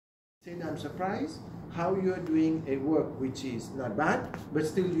Said, I'm surprised how you are doing a work which is not bad, but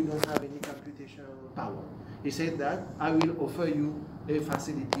still you don't have any computational power. He said that I will offer you a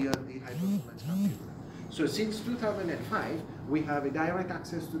facility on the high performance computer. So since 2005, we have a direct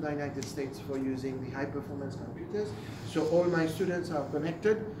access to the United States for using the high performance computers. So all my students are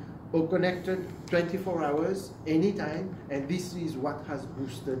connected, or connected 24 hours, anytime, and this is what has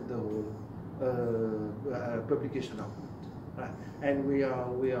boosted the whole publication output. Right. And we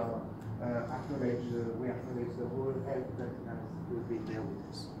acknowledge the whole help that has been there with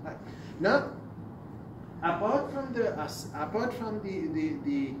us. Right. Now, apart from the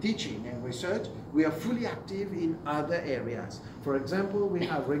teaching and research, we are fully active in other areas. For example, we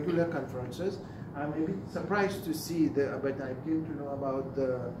have regular conferences. I'm a bit surprised to see but I came to know about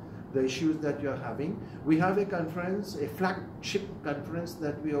the issues that you're having. We have a conference, a flagship conference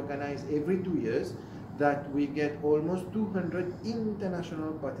that we organize every 2 years, that we get almost 200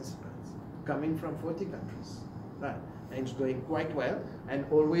 international participants coming from 40 countries. Right. And it's going quite well, and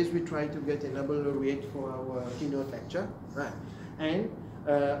always we try to get a Nobel laureate for our keynote lecture. Right. And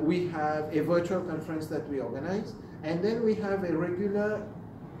we have a virtual conference that we organize, and then we have a regular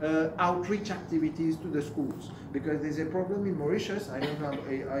outreach activities to the schools, because there's a problem in Mauritius, I don't know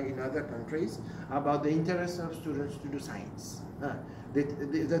in other countries, about the interest of students to do science.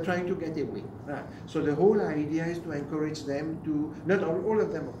 They're trying to get away. So the whole idea is to encourage them to, not all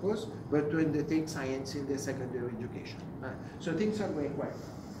of them of course, but to undertake science in their secondary education. So things are going quite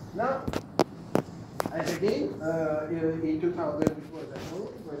well. Now, as again, in 2000 it was at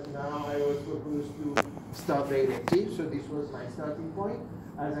home, but now I was proposed to start the elective, so this was my starting point.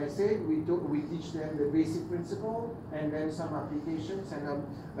 As I said, we teach them the basic principle and then some applications, and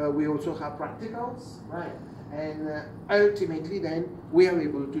we also have practicals, right? And ultimately then we are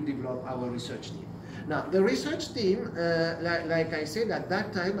able to develop our research team. Now the research team, like I said, at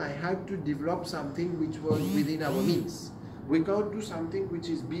that time I had to develop something which was within our means. We can't do something which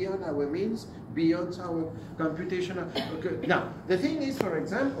is beyond our means, beyond our computational. Okay. Now the thing is, for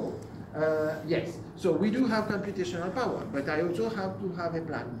example, yes, so we do have computational power, but I also have to have a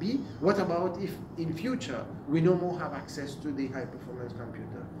plan B. What about if in future we no more have access to the high performance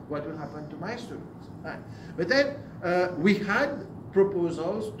computer? What will happen to my students? Right. But then we had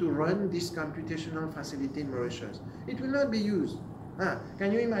proposals to run this computational facility in Mauritius. It will not be used.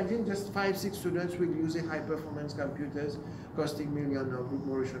 Can you imagine just 5-6 students will use a high performance computers costing millions of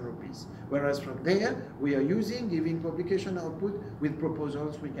Mauritian rupees? Whereas from there, we are giving publication output with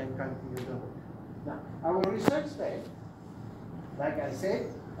proposals we can continue the whole. Now, our research stage, like I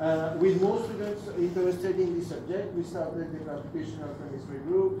said, with more students interested in this subject, we started the computational chemistry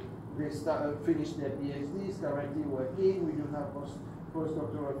group. They finished their PhDs, currently working. We do have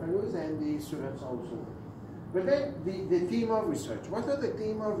postdoctoral fellows, and the students also work. But then the theme of research. What are the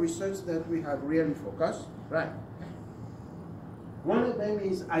theme of research that we have really focused? Right. One of them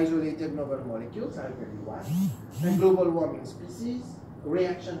is isolated novel molecules, I'll tell you why, and global warming species,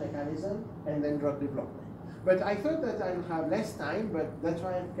 reaction mechanism, and then drug development. But I thought that I would have less time, but that's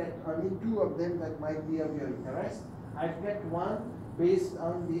why I've kept only 2 of them that might be of your interest. I've kept one based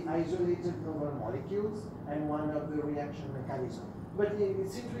on the isolated novel molecules and one of the reaction mechanism. But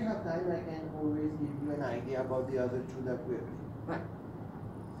since we have time, I can always give you an idea about the other 2 that we're doing. Right.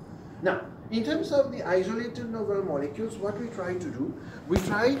 Now, in terms of the isolated novel molecules, what we try to do, we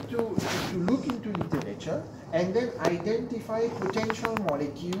try to look into literature and then identify potential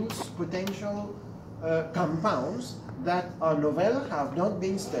molecules, potential compounds that are novel, have not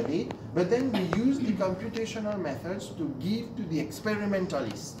been studied, but then we use the computational methods to give to the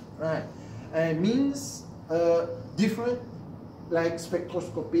experimentalists, right? Means different, like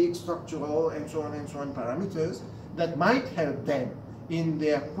spectroscopic, structural, and so on parameters that might help them in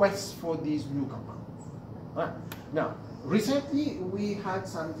their quest for these new compounds. Right. Now, recently we had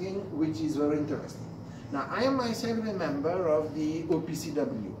something which is very interesting. Now, I am myself a member of the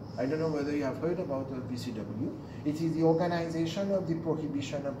OPCW. I don't know whether you have heard about OPCW. It is the Organization of the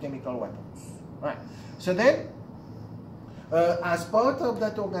Prohibition of Chemical Weapons. Right. So then, as part of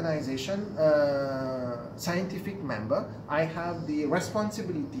that organization, scientific member, I have the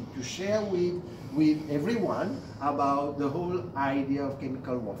responsibility to share with everyone about the whole idea of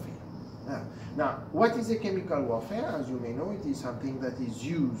chemical warfare. Now, what is a chemical warfare? As you may know, it is something that is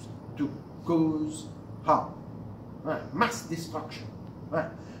used to cause harm, mass destruction.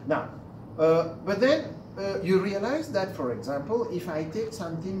 Now, but then you realize that, for example, if I take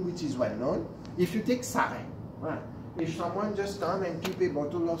something which is well known, if you take sarin, right? If someone just come and keep a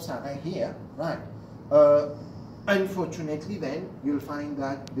bottle of sarin here, right? Unfortunately, then you'll find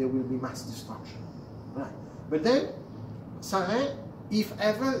that there will be mass destruction, right? But then sarin if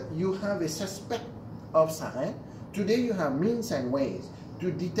ever you have a suspect of sarin, today you have means and ways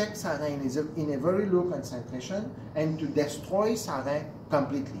to detect sarin in a very low concentration and to destroy sarin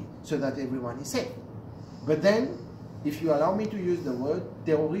completely so that everyone is safe. But then, if you allow me to use the word,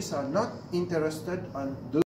 terrorists are not interested on those